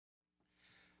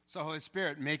So, Holy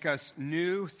Spirit, make us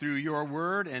new through your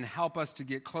word and help us to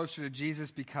get closer to Jesus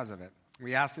because of it.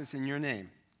 We ask this in your name.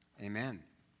 Amen.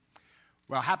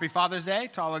 Well, happy Father's Day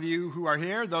to all of you who are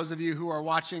here, those of you who are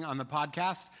watching on the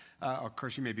podcast. Of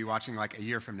course, you may be watching like a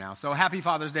year from now. So happy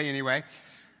Father's Day anyway.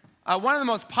 One of the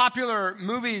most popular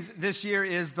movies this year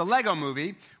is the Lego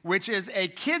Movie, which is a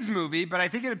kids movie, but I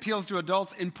think it appeals to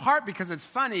adults in part because it's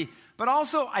funny, but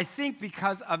also I think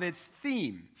because of its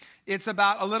theme. It's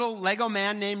about a little Lego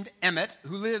man named Emmett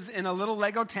who lives in a little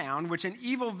Lego town, which an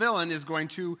evil villain is going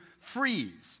to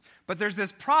freeze. But there's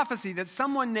this prophecy that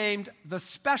someone named the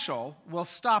Special will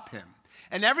stop him.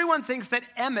 And everyone thinks that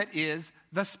Emmett is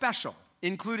the Special,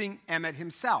 including Emmett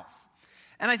himself.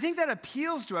 And I think that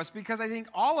appeals to us because I think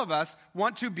all of us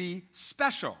want to be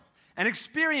special and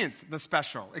experience the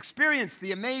special, experience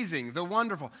the amazing, the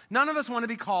wonderful. None of us want to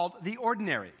be called the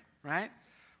ordinary, right?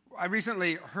 I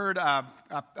recently heard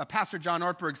Pastor John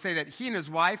Ortberg say that he and his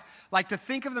wife like to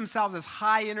think of themselves as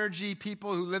high-energy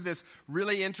people who live this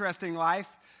really interesting life.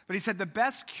 But he said the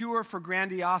best cure for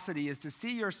grandiosity is to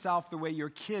see yourself the way your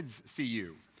kids see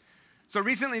you. So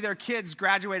recently their kids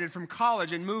graduated from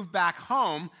college and moved back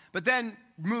home, but then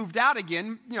moved out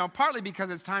again, partly because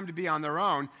it's time to be on their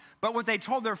own. But what they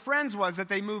told their friends was that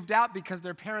they moved out because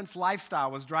their parents'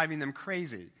 lifestyle was driving them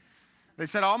crazy. They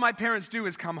said, all my parents do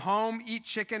is come home, eat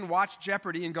chicken, watch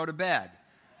Jeopardy, and go to bed.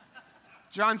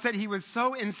 John said he was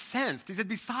so incensed. He said,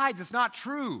 besides, it's not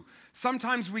true.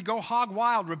 Sometimes we go hog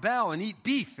wild, rebel, and eat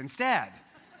beef instead.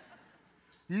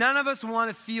 None of us want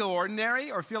to feel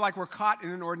ordinary or feel like we're caught in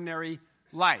an ordinary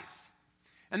life.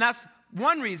 And that's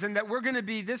one reason that we're going to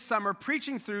be this summer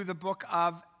preaching through the book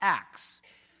of Acts.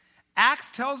 Acts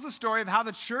tells the story of how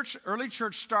the early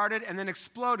church started and then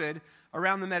exploded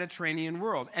around the Mediterranean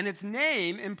world. And its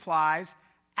name implies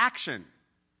action.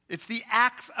 It's the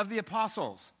Acts of the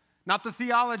Apostles, not the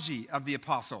theology of the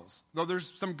apostles, though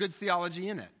there's some good theology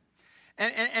in it.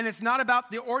 And it's not about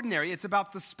the ordinary, it's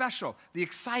about the special, the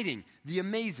exciting, the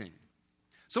amazing.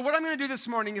 So what I'm going to do this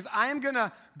morning is I am going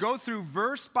to go through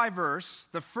verse by verse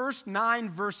the first 9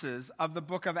 verses of the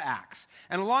book of Acts.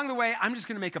 And along the way, I'm just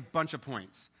going to make a bunch of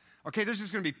points. Okay, there's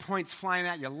just going to be points flying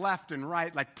at you left and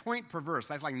right, like point per verse.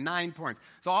 That's like 9 points.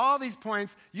 So all these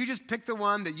points, you just pick the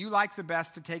one that you like the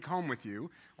best to take home with you,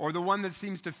 or the one that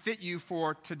seems to fit you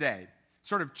for today.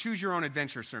 Sort of choose your own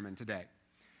adventure sermon today.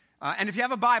 And if you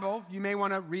have a Bible, you may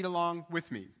want to read along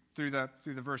with me through the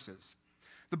verses.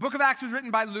 The book of Acts was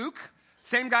written by Luke,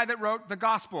 same guy that wrote the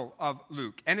Gospel of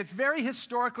Luke. And it's very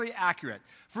historically accurate.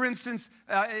 For instance,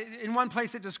 in one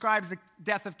place it describes the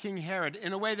death of King Herod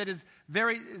in a way that is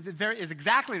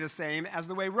exactly the same as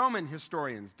the way Roman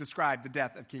historians describe the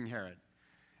death of King Herod.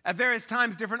 At various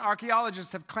times, different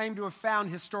archaeologists have claimed to have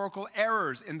found historical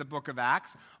errors in the book of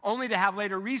Acts, only to have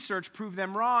later research prove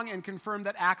them wrong and confirm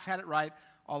that Acts had it right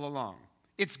all along.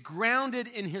 It's grounded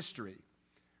in history,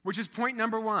 which is point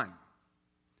number 1.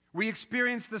 We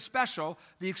experience the special,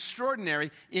 the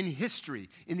extraordinary in history,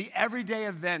 in the everyday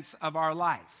events of our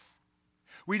life.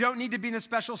 We don't need to be in a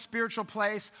special spiritual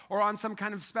place or on some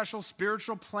kind of special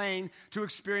spiritual plane to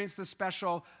experience the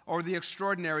special or the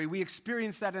extraordinary. We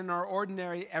experience that in our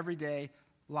ordinary, everyday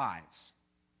lives.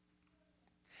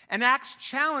 And Acts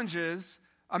challenges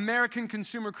American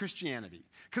consumer Christianity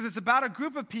because it's about a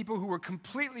group of people who were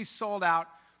completely sold out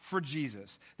for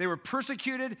Jesus. They were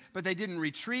persecuted, but they didn't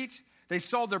retreat. They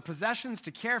sold their possessions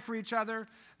to care for each other.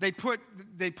 They put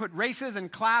races and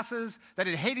classes that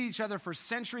had hated each other for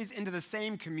centuries into the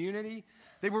same community.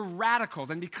 They were radicals.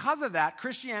 And because of that,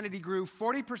 Christianity grew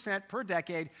 40% per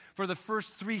decade for the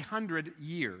first 300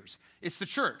 years. It's the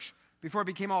church before it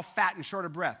became all fat and short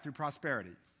of breath through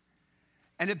prosperity.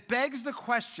 And it begs the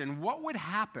question, what would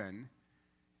happen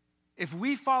if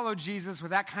we followed Jesus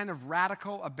with that kind of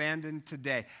radical abandon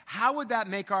today? How would that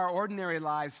make our ordinary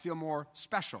lives feel more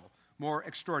special, more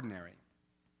extraordinary?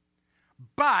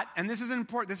 But, and this is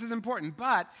important,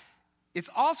 but it's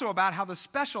also about how the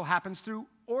special happens through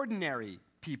ordinary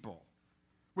people,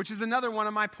 which is another one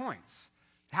of my points.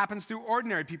 It happens through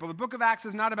ordinary people. The book of Acts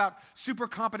is not about super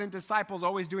competent disciples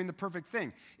always doing the perfect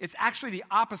thing. It's actually the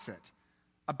opposite.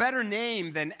 A better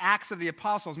name than Acts of the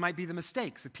Apostles might be the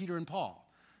mistakes of Peter and Paul,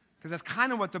 because that's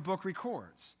kind of what the book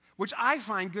records, which I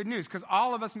find good news, because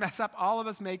all of us mess up, all of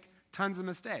us make tons of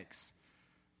mistakes.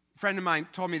 A friend of mine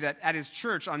told me that at his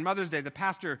church on Mother's Day, the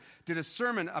pastor did a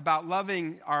sermon about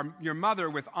loving your mother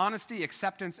with honesty,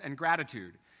 acceptance, and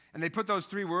gratitude. And they put those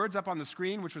 3 words up on the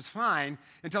screen, which was fine,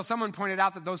 until someone pointed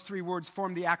out that those 3 words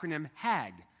formed the acronym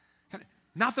HAG.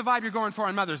 Not the vibe you're going for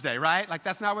on Mother's Day, right? Like,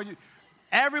 that's not what you...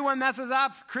 Everyone messes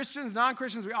up. Christians,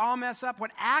 non-Christians, we all mess up.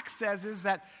 What Acts says is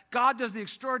that God does the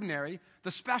extraordinary,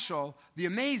 the special, the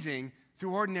amazing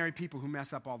through ordinary people who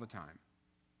mess up all the time.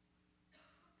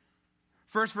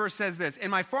 First verse says this, in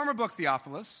my former book,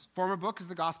 Theophilus, former book is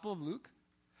the Gospel of Luke.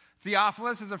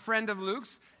 Theophilus is a friend of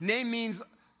Luke's. Name means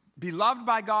beloved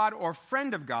by God or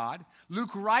friend of God. Luke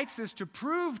writes this to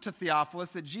prove to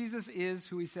Theophilus that Jesus is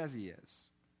who he says he is.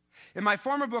 In my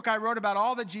former book, I wrote about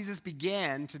all that Jesus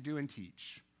began to do and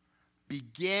teach.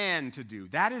 Began to do.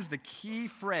 That is the key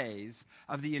phrase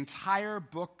of the entire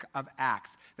book of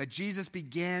Acts, that Jesus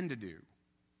began to do.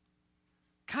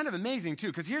 Kind of amazing, too,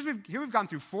 because here we've gone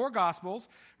through 4 Gospels,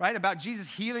 right, about Jesus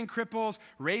healing cripples,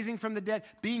 raising from the dead,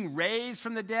 being raised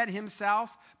from the dead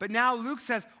himself. But now Luke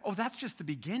says, oh, that's just the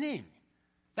beginning.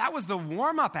 That was the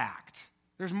warm-up act.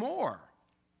 There's more.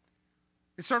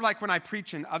 It's sort of like when I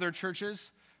preach in other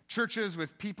churches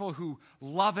with people who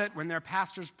love it when their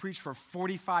pastors preach for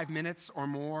 45 minutes or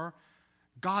more.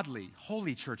 Godly,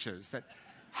 holy churches that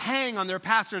hang on their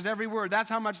pastors' every word. That's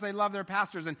how much they love their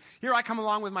pastors. And here I come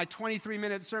along with my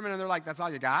 23-minute sermon, and they're like, that's all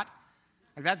you got?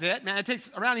 Like, that's it? Man,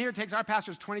 around here, it takes our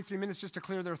pastors 23 minutes just to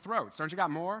clear their throats. Don't you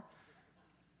got more?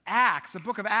 Acts, the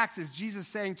book of Acts, is Jesus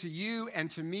saying to you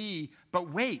and to me, but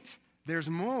wait, there's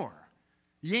more.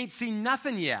 You ain't seen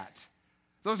nothing yet.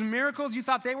 Those miracles, you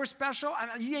thought they were special?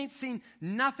 You ain't seen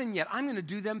nothing yet. I'm going to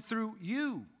do them through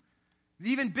you.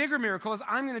 The even bigger miracle is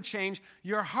I'm going to change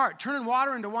your heart. Turning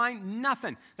water into wine,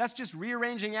 nothing. That's just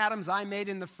rearranging atoms I made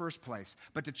in the first place.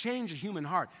 But to change a human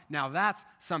heart, now that's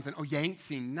something, oh, you ain't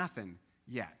seen nothing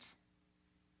yet.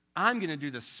 I'm going to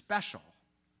do the special,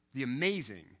 the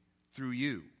amazing, through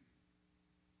you.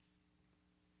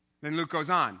 Then Luke goes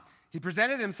on. He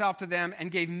presented himself to them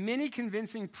and gave many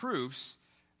convincing proofs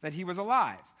that he was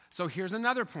alive. So here's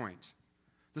another point.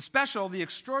 The special, the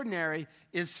extraordinary,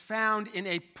 is found in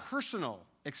a personal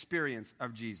experience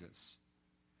of Jesus.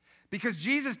 Because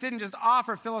Jesus didn't just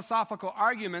offer philosophical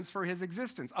arguments for his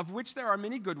existence, of which there are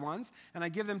many good ones, and I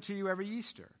give them to you every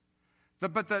Easter.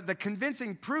 But the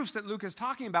convincing proofs that Luke is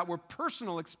talking about were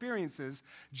personal experiences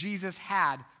Jesus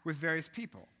had with various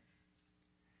people.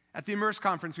 At the Immerse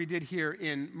conference we did here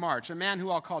in March, a man who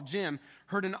I'll call Jim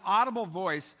heard an audible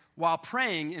voice while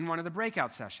praying in one of the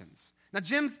breakout sessions. Now,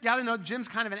 Jim's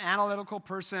kind of an analytical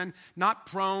person, not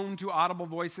prone to audible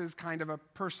voices kind of a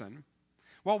person.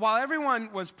 Well, while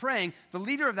everyone was praying, the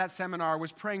leader of that seminar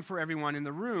was praying for everyone in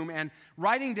the room and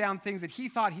writing down things that he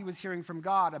thought he was hearing from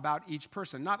God about each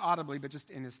person, not audibly, but just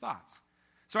in his thoughts.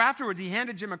 So afterwards, he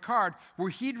handed Jim a card where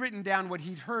he'd written down what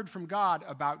he'd heard from God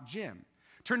about Jim.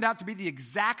 Turned out to be the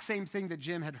exact same thing that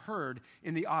Jim had heard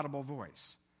in the audible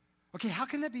voice. Okay, how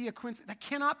can that be a coincidence? That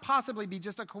cannot possibly be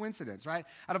just a coincidence, right?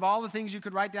 Out of all the things you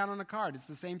could write down on a card, it's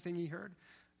the same thing he heard.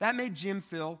 That made Jim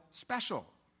feel special.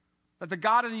 That the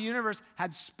God of the universe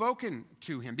had spoken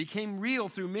to him, became real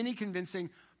through many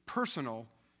convincing personal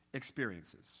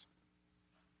experiences.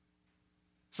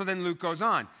 So then Luke goes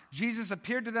on. Jesus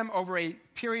appeared to them over a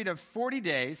period of 40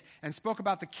 days and spoke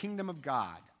about the kingdom of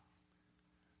God.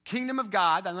 Kingdom of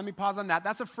God, and let me pause on that.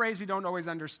 That's a phrase we don't always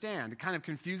understand. It kind of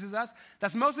confuses us.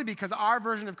 That's mostly because our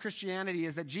version of Christianity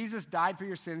is that Jesus died for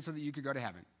your sins so that you could go to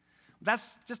heaven.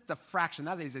 That's just a fraction.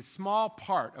 That is a small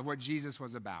part of what Jesus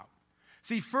was about.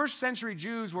 See, first century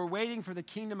Jews were waiting for the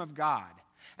kingdom of God.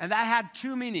 And that had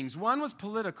 2 meanings. One was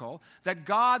political, that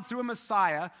God, through a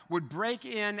Messiah, would break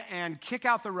in and kick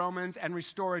out the Romans and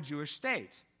restore a Jewish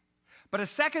state. But a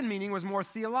second meaning was more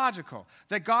theological,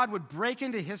 that God would break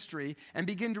into history and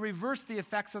begin to reverse the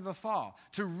effects of the fall,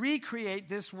 to recreate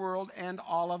this world and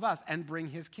all of us and bring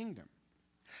his kingdom.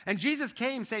 And Jesus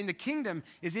came saying, the kingdom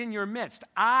is in your midst.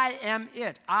 I am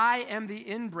it. I am the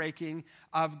inbreaking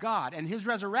of God. And his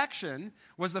resurrection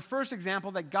was the first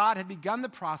example that God had begun the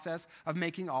process of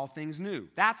making all things new.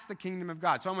 That's the kingdom of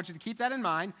God. So I want you to keep that in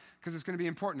mind because it's going to be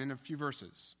important in a few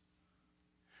verses.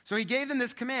 So he gave them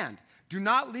this command. Do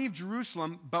not leave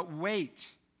Jerusalem, but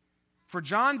wait. For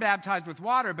John baptized with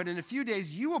water, but in a few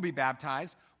days you will be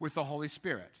baptized with the Holy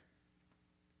Spirit.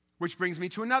 Which brings me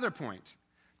to another point.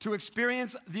 To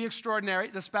experience the extraordinary,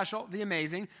 the special, the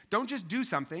amazing, don't just do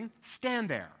something, stand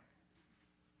there.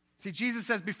 See, Jesus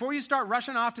says, before you start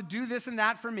rushing off to do this and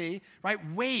that for me, right,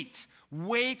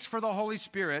 wait for the Holy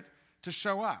Spirit to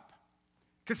show up.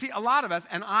 Because see, a lot of us,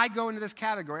 and I go into this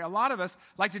category, a lot of us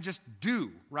like to just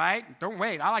do, right? Don't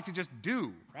wait. I like to just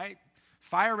do, right?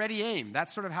 Fire, ready, aim.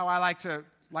 That's sort of how I like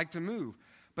to move.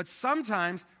 But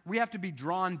sometimes we have to be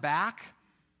drawn back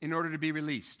in order to be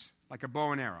released, like a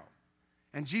bow and arrow.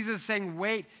 And Jesus is saying,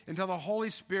 wait until the Holy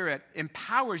Spirit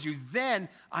empowers you, then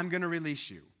I'm going to release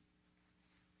you.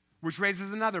 Which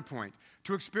raises another point.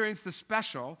 To experience the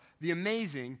special, the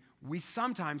amazing, we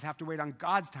sometimes have to wait on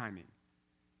God's timing,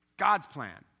 God's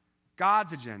plan,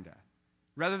 God's agenda,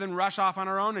 rather than rush off on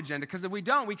our own agenda, because if we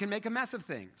don't, we can make a mess of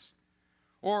things.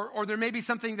 Or there may be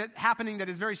something happening that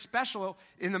is very special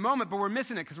in the moment, but we're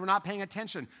missing it because we're not paying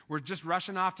attention. We're just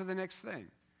rushing off to the next thing.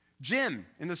 Jim,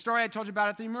 in the story I told you about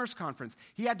at the Immerse conference,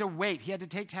 he had to wait. He had to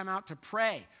take time out to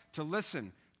pray, to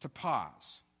listen, to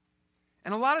pause.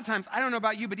 And a lot of times, I don't know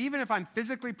about you, but even if I'm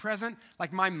physically present,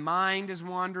 like my mind is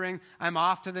wandering, I'm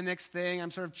off to the next thing, I'm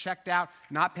sort of checked out,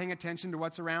 not paying attention to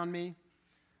what's around me.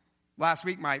 Last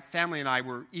week, my family and I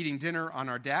were eating dinner on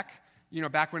our deck. You know,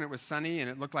 back when it was sunny and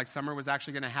it looked like summer was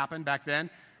actually going to happen back then.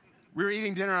 We were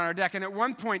eating dinner on our deck, and at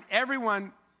one point,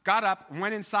 everyone got up and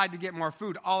went inside to get more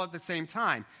food all at the same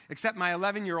time, except my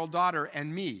 11-year-old daughter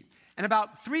and me. And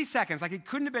about 3 seconds, like it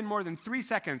couldn't have been more than 3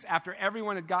 seconds after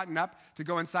everyone had gotten up to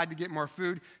go inside to get more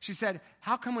food, she said,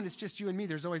 "How come when it's just you and me,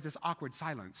 there's always this awkward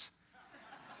silence?"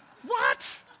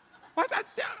 What?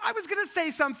 I was going to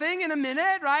say something in a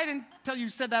minute, right? Until you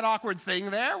said that awkward thing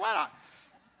there. What?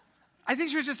 I think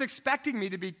she was just expecting me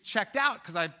to be checked out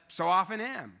because I so often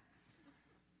am.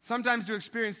 Sometimes to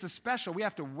experience the special, we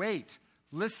have to wait,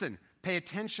 listen, pay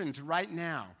attention to right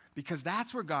now, because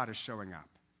that's where God is showing up.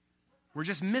 We're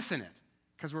just missing it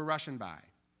because we're rushing by.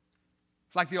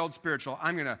 It's like the old spiritual.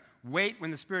 I'm going to wait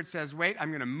when the Spirit says wait. I'm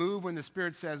going to move when the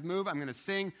Spirit says move. I'm going to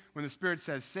sing when the Spirit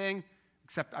says sing.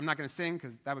 Except I'm not going to sing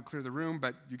because that would clear the room,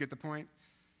 but you get the point.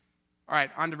 All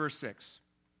right, on to verse 6.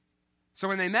 So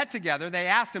when they met together, they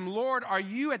asked him, "Lord, are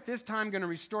you at this time going to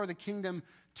restore the kingdom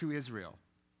to Israel?"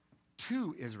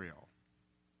 To Israel.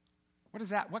 What is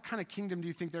that? What kind of kingdom do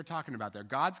you think they're talking about there?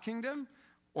 God's kingdom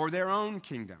or their own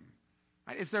kingdom?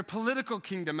 It's their political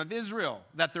kingdom of Israel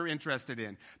that they're interested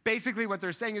in. Basically, what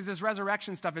they're saying is this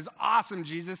resurrection stuff is awesome,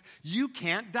 Jesus. You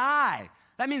can't die.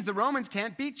 That means the Romans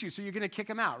can't beat you, so you're going to kick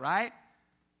them out, right?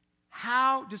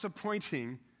 How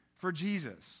disappointing for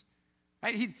Jesus.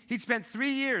 Right? He'd spent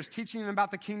 3 years teaching them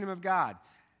about the kingdom of God.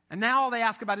 And now all they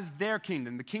ask about is their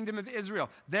kingdom, the kingdom of Israel,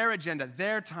 their agenda,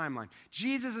 their timeline.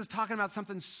 Jesus is talking about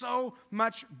something so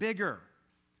much bigger.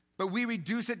 But we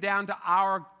reduce it down to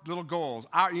our little goals.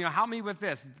 Help me with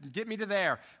this, get me to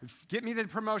there, get me the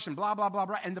promotion, blah, blah, blah,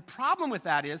 blah. And the problem with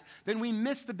that is then we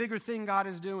miss the bigger thing God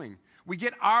is doing. We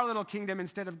get our little kingdom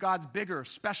instead of God's bigger,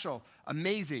 special,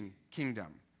 amazing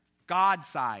kingdom,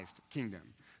 God-sized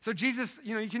kingdom. So Jesus,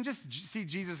 you can just see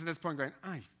Jesus at this point going,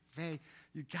 "Ay, vey,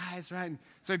 you guys, right?" And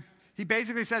so he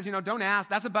basically says, don't ask.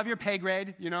 That's above your pay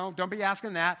grade. Don't be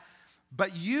asking that.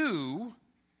 But you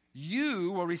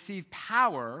will receive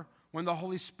power when the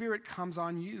Holy Spirit comes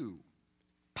on you.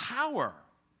 Power.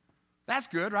 That's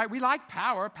good, right? We like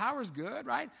power. Power's good,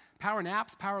 right? Power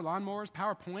naps, power lawnmowers,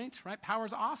 PowerPoint, right?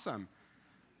 Power's awesome.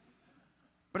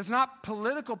 But it's not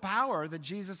political power that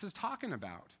Jesus is talking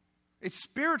about. It's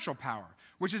spiritual power,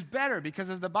 which is better because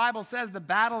as the Bible says, the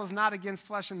battle is not against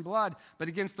flesh and blood, but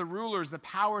against the rulers, the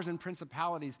powers and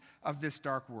principalities of this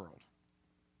dark world.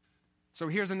 So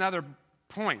here's another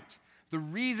point. The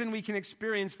reason we can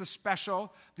experience the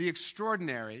special, the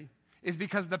extraordinary, is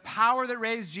because the power that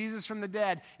raised Jesus from the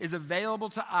dead is available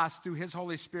to us through his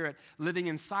Holy Spirit living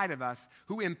inside of us,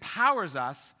 who empowers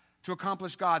us to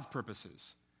accomplish God's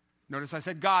purposes. Notice I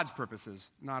said God's purposes,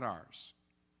 not ours.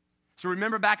 So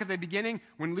remember back at the beginning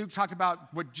when Luke talked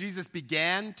about what Jesus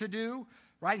began to do,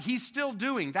 right? He's still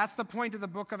doing. That's the point of the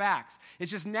book of Acts. It's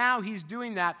just now he's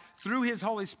doing that through his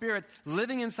Holy Spirit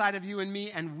living inside of you and me,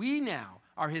 and we now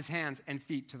are his hands and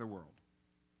feet to the world.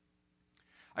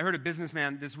 I heard a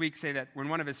businessman this week say that when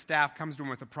one of his staff comes to him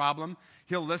with a problem,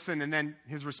 he'll listen, and then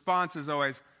his response is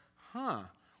always,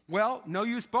 well, no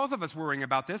use both of us worrying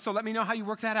about this, so let me know how you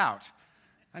work that out.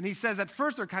 And he says at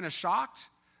first they're kind of shocked,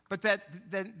 but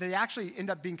that they actually end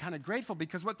up being kind of grateful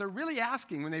because what they're really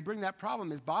asking when they bring that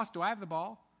problem is, "Boss, do I have the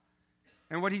ball?"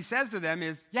 And what he says to them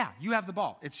is, "Yeah, you have the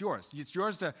ball. It's yours. It's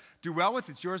yours to do well with.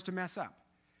 It's yours to mess up."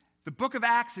 The book of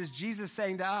Acts is Jesus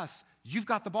saying to us, "You've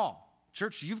got the ball.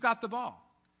 Church, you've got the ball."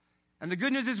 And the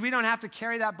good news is we don't have to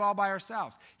carry that ball by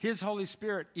ourselves. His Holy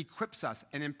Spirit equips us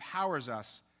and empowers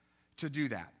us to do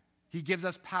that. He gives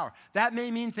us power. That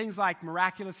may mean things like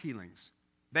miraculous healings.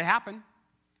 They happen.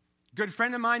 A good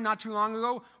friend of mine not too long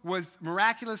ago was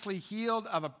miraculously healed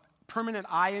of a permanent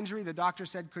eye injury the doctor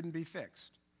said couldn't be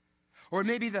fixed. Or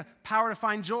maybe the power to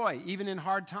find joy even in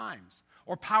hard times.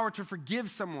 Or power to forgive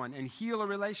someone and heal a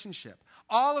relationship.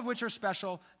 All of which are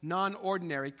special,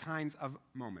 non-ordinary kinds of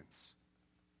moments.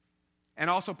 And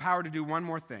also power to do one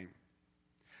more thing.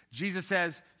 Jesus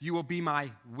says, "You will be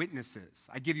my witnesses."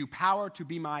 I give you power to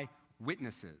be my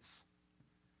witnesses.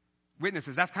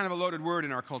 Witnesses, that's kind of a loaded word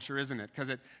in our culture, isn't it? Because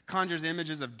it conjures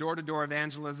images of door-to-door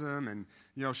evangelism and,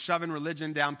 shoving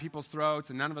religion down people's throats,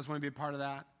 and none of us want to be a part of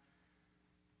that.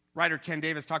 Writer Ken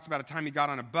Davis talks about a time he got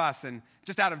on a bus, and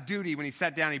just out of duty, when he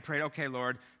sat down, he prayed, okay,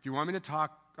 Lord, if you want me to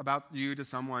talk about you to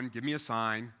someone, give me a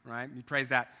sign, right? He prays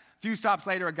that. A few stops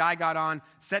later, a guy got on,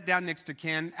 sat down next to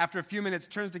Ken. After a few minutes,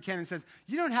 turns to Ken and says,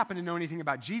 you don't happen to know anything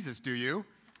about Jesus, do you?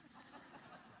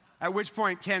 At which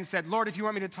point, Ken said, Lord, if you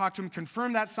want me to talk to him,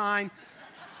 confirm that sign.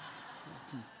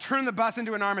 Turn the bus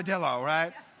into an armadillo,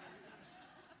 right?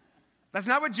 That's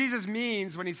not what Jesus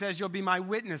means when he says, you'll be my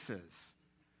witnesses.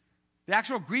 The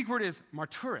actual Greek word is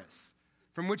martyros,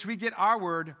 from which we get our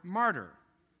word martyr.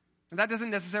 And that doesn't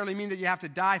necessarily mean that you have to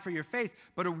die for your faith,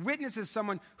 but a witness is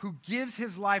someone who gives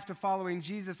his life to following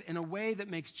Jesus in a way that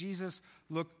makes Jesus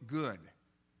look good.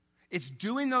 It's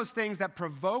doing those things that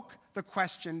provoke the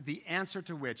question, the answer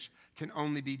to which can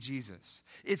only be Jesus.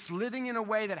 It's living in a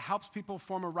way that helps people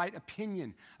form a right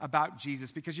opinion about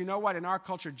Jesus. Because you know what? In our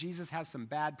culture, Jesus has some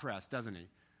bad press, doesn't he?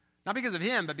 Not because of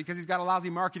him, but because he's got a lousy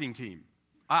marketing team.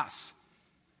 Us.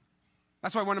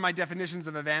 That's why one of my definitions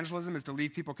of evangelism is to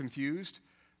leave people confused.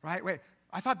 Right? Wait,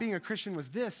 I thought being a Christian was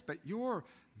this, but you're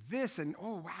this, and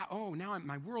oh, wow, oh, now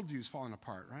my worldview is falling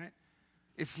apart, right?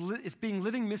 It's being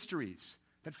living mysteries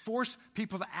that force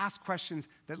people to ask questions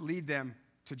that lead them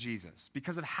to Jesus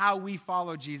because of how we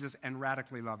follow Jesus and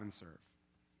radically love and serve.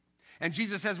 And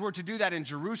Jesus says we're to do that in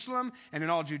Jerusalem and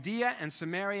in all Judea and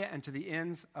Samaria and to the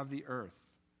ends of the earth.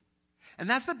 And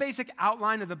that's the basic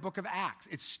outline of the book of Acts.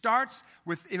 It starts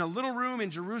with in a little room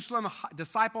in Jerusalem,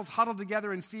 disciples huddled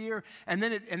together in fear, and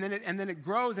then it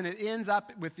grows and it ends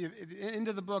up with the end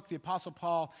of the book, the Apostle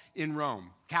Paul in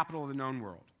Rome, capital of the known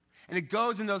world. And it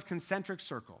goes in those concentric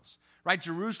circles. Right?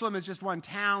 Jerusalem is just one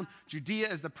town,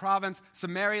 Judea is the province,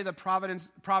 Samaria the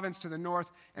province to the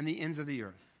north, and the ends of the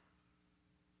earth.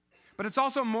 But it's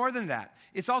also more than that.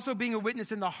 It's also being a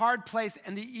witness in the hard place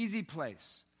and the easy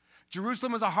place.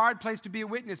 Jerusalem was a hard place to be a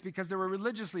witness because there were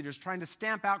religious leaders trying to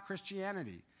stamp out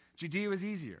Christianity. Judea was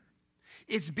easier.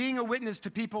 It's being a witness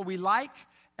to people we like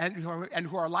and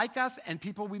who are like us and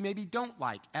people we maybe don't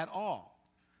like at all.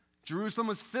 Jerusalem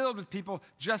was filled with people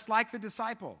just like the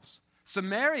disciples.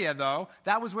 Samaria, though,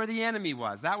 that was where the enemy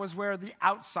was. That was where the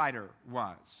outsider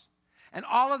was. And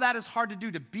all of that is hard to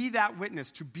do, to be that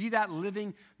witness, to be that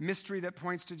living mystery that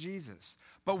points to Jesus.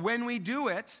 But when we do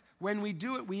it,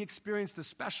 we experience the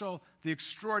special, the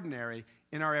extraordinary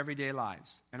in our everyday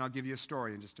lives. And I'll give you a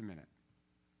story in just a minute.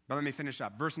 But let me finish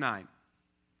up. Verse 9.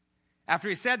 After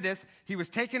he said this, he was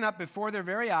taken up before their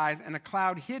very eyes, and a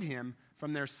cloud hid him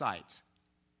from their sight.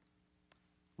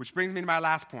 Which brings me to my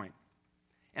last point.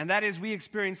 And that is we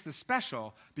experience the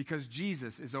special because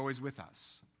Jesus is always with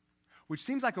us. Which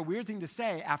seems like a weird thing to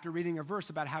say after reading a verse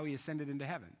about how he ascended into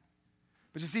heaven.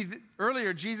 But you see,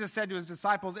 earlier Jesus said to his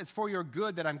disciples, it's for your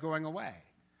good that I'm going away.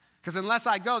 Because unless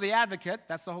I go, the advocate,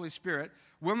 that's the Holy Spirit,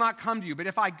 will not come to you. But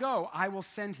if I go, I will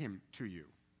send him to you.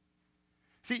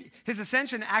 See, his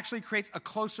ascension actually creates a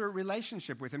closer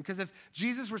relationship with him. Because if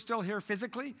Jesus were still here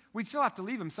physically, we'd still have to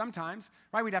leave him sometimes,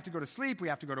 right? We'd have to go to sleep, we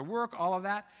have to go to work, all of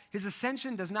that. His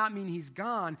ascension does not mean he's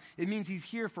gone. It means he's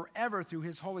here forever through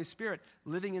his Holy Spirit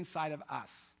living inside of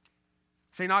us.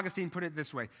 St. Augustine put it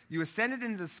this way: you ascended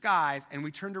into the skies, and we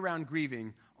turned around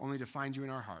grieving, only to find you in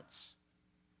our hearts.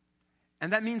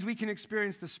 And that means we can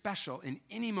experience the special in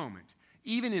any moment,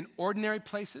 even in ordinary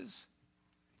places,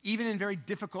 even in very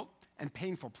difficult and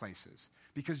painful places,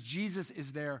 because Jesus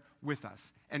is there with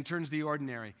us and turns the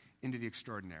ordinary into the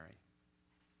extraordinary.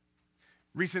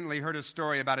 Recently heard a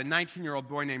story about a 19-year-old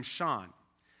boy named Sean.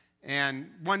 And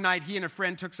one night he and a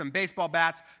friend took some baseball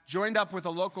bats, joined up with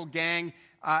a local gang,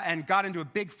 and got into a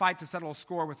big fight to settle a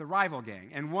score with a rival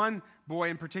gang. And one boy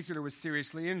in particular was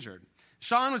seriously injured.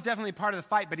 Sean was definitely part of the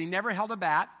fight, but he never held a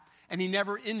bat, and he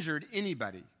never injured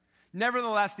anybody.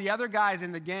 Nevertheless, the other guys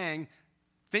in the gang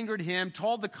fingered him,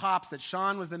 told the cops that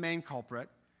Sean was the main culprit,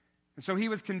 and so he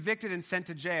was convicted and sent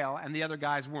to jail, and the other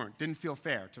guys weren't. Didn't feel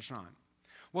fair to Sean.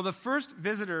 Well, the first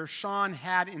visitor Sean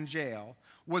had in jail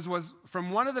was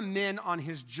from one of the men on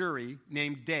his jury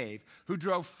named Dave, who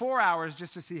drove 4 hours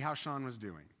just to see how Sean was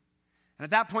doing. And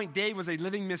at that point, Dave was a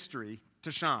living mystery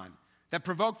to Sean that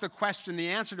provoked the question, the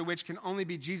answer to which can only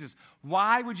be Jesus.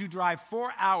 Why would you drive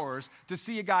 4 hours to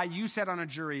see a guy you set on a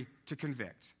jury to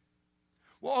convict?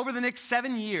 Well, over the next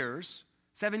 7 years,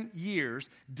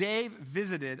 Dave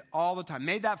visited all the time,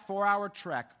 made that 4-hour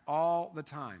trek all the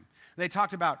time. They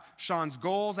talked about Sean's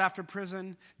goals after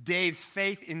prison, Dave's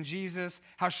faith in Jesus,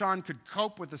 how Sean could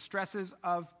cope with the stresses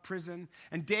of prison.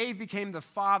 And Dave became the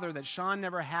father that Sean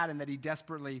never had and that he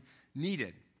desperately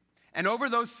needed. And over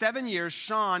those 7 years,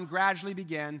 Sean gradually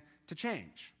began to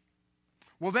change.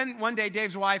 Well, then one day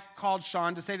Dave's wife called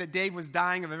Sean to say that Dave was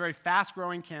dying of a very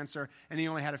fast-growing cancer and he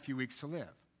only had a few weeks to live.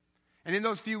 And in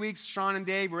those few weeks, Sean and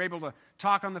Dave were able to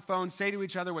talk on the phone, say to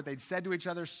each other what they'd said to each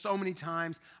other so many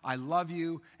times, I love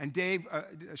you. And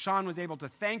Sean was able to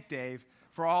thank Dave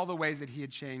for all the ways that he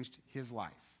had changed his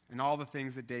life and all the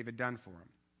things that Dave had done for him.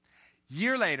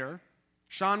 Year later,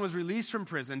 Sean was released from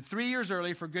prison 3 years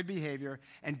early for good behavior,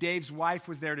 and Dave's wife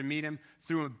was there to meet him,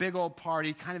 threw a big old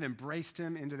party, kind of embraced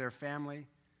him into their family.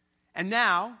 And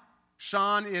now,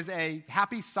 Sean is a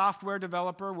happy software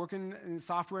developer, working as a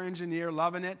software engineer,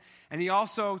 loving it. And he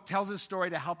also tells his story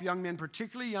to help young men,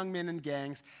 particularly young men in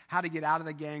gangs, how to get out of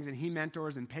the gangs, and he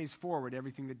mentors and pays forward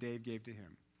everything that Dave gave to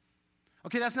him.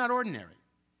 Okay, that's not ordinary.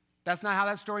 That's not how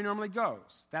that story normally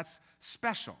goes. That's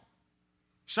special.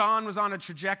 Sean was on a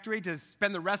trajectory to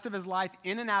spend the rest of his life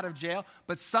in and out of jail,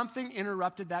 but something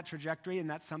interrupted that trajectory, and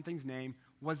that something's name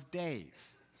was Dave.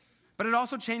 But it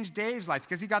also changed Dave's life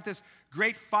because he got this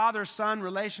great father-son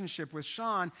relationship with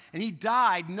Sean, and he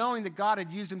died knowing that God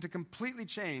had used him to completely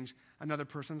change another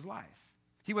person's life.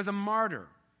 He was a martyr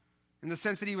in the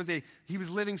sense that he was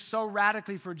living so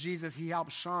radically for Jesus, he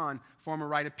helped Sean form a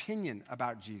right opinion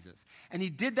about Jesus. And he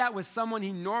did that with someone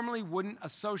he normally wouldn't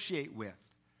associate with.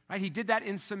 Right? He did that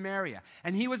in Samaria.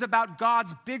 And he was about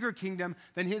God's bigger kingdom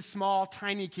than his small,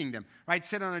 tiny kingdom. Right?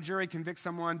 Sit on a jury, convict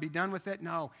someone, be done with it.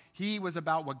 No, he was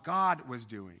about what God was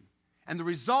doing. And the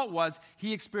result was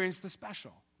he experienced the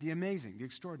special, the amazing, the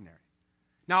extraordinary.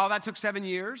 Now, all that took 7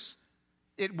 years.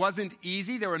 It wasn't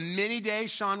easy. There were many days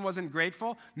Sean wasn't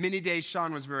grateful. Many days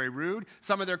Sean was very rude.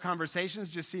 Some of their conversations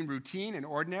just seemed routine and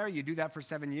ordinary. You do that for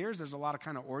 7 years. There's a lot of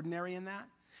kind of ordinary in that.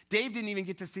 Dave didn't even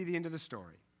get to see the end of the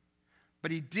story. But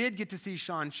he did get to see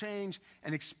Sean change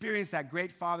and experience that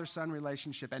great father-son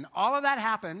relationship. And all of that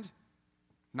happened,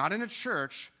 not in a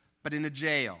church, but in a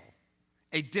jail,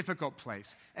 a difficult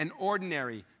place, an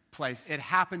ordinary place. It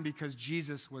happened because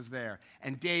Jesus was there,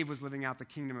 and Dave was living out the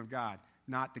kingdom of God,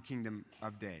 not the kingdom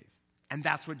of Dave. And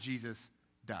that's what Jesus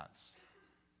does.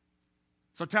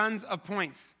 So tons of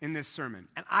points in this sermon.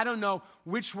 And I don't know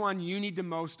which one you need to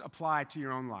most apply to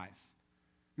your own life.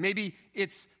 Maybe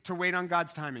it's to wait on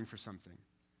God's timing for something.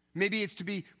 Maybe it's to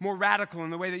be more radical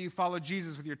in the way that you follow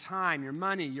Jesus with your time, your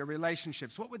money, your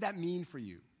relationships. What would that mean for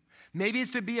you? Maybe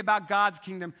it's to be about God's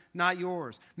kingdom, not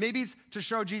yours. Maybe it's to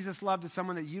show Jesus' love to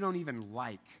someone that you don't even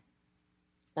like.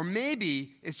 Or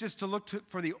maybe it's just to look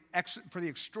for the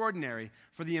extraordinary,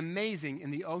 for the amazing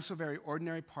in the oh so very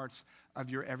ordinary parts of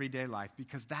your everyday life,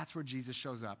 because that's where Jesus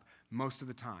shows up most of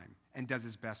the time and does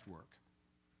his best work.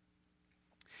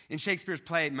 In Shakespeare's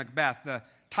play, Macbeth, the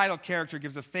title character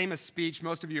gives a famous speech.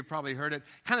 Most of you have probably heard it.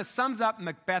 Kind of sums up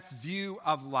Macbeth's view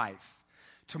of life.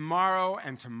 Tomorrow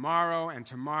and tomorrow and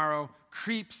tomorrow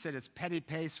creeps at its petty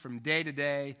pace from day to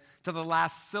day to the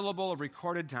last syllable of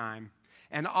recorded time.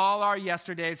 And all our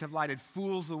yesterdays have lighted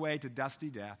fools the way to dusty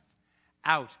death.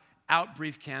 Out,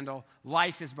 brief candle.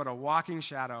 Life is but a walking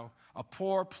shadow, a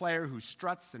poor player who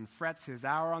struts and frets his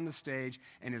hour on the stage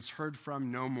and is heard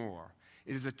from no more.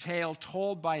 It is a tale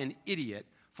told by an idiot,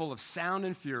 full of sound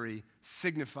and fury,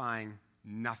 signifying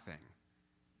nothing.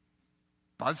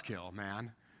 Buzzkill,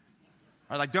 man.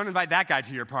 Or like, don't invite that guy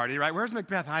to your party, right? Where's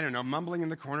Macbeth? I don't know, mumbling in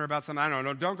the corner about something. I don't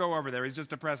know. Don't go over there. He's just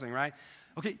depressing, right?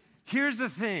 Okay, here's the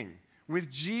thing. With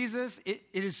Jesus, it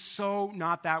is so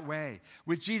not that way.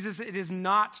 With Jesus, it is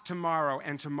not tomorrow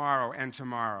and tomorrow and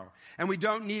tomorrow. And we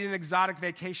don't need an exotic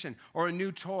vacation or a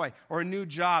new toy or a new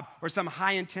job or some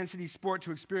high-intensity sport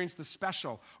to experience the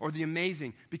special or the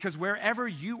amazing. Because wherever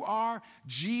you are,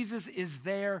 Jesus is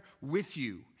there with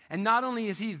you. And not only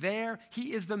is he there,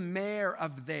 he is the mayor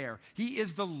of there. He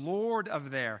is the Lord of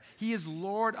there. He is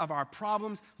Lord of our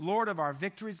problems, Lord of our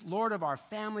victories, Lord of our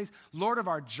families, Lord of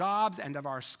our jobs and of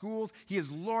our schools. He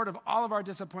is Lord of all of our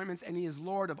disappointments, and he is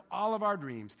Lord of all of our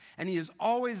dreams. And he is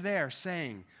always there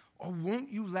saying, oh,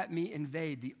 won't you let me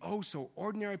invade the oh so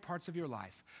ordinary parts of your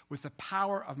life with the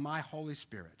power of my Holy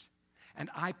Spirit? And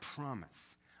I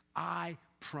promise,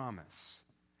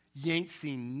 you ain't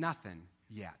seen nothing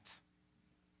yet.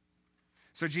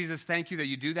 So Jesus, thank you that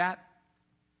you do that.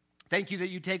 Thank you that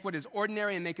you take what is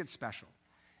ordinary and make it special.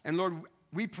 And Lord,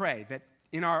 we pray that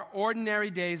in our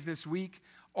ordinary days this week,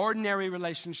 ordinary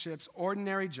relationships,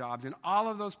 ordinary jobs, in all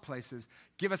of those places,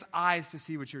 give us eyes to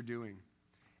see what you're doing.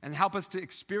 And help us to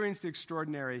experience the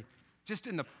extraordinary just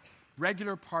in the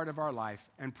regular part of our life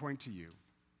and point to you.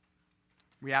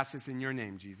 We ask this in your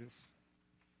name, Jesus.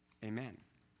 Amen.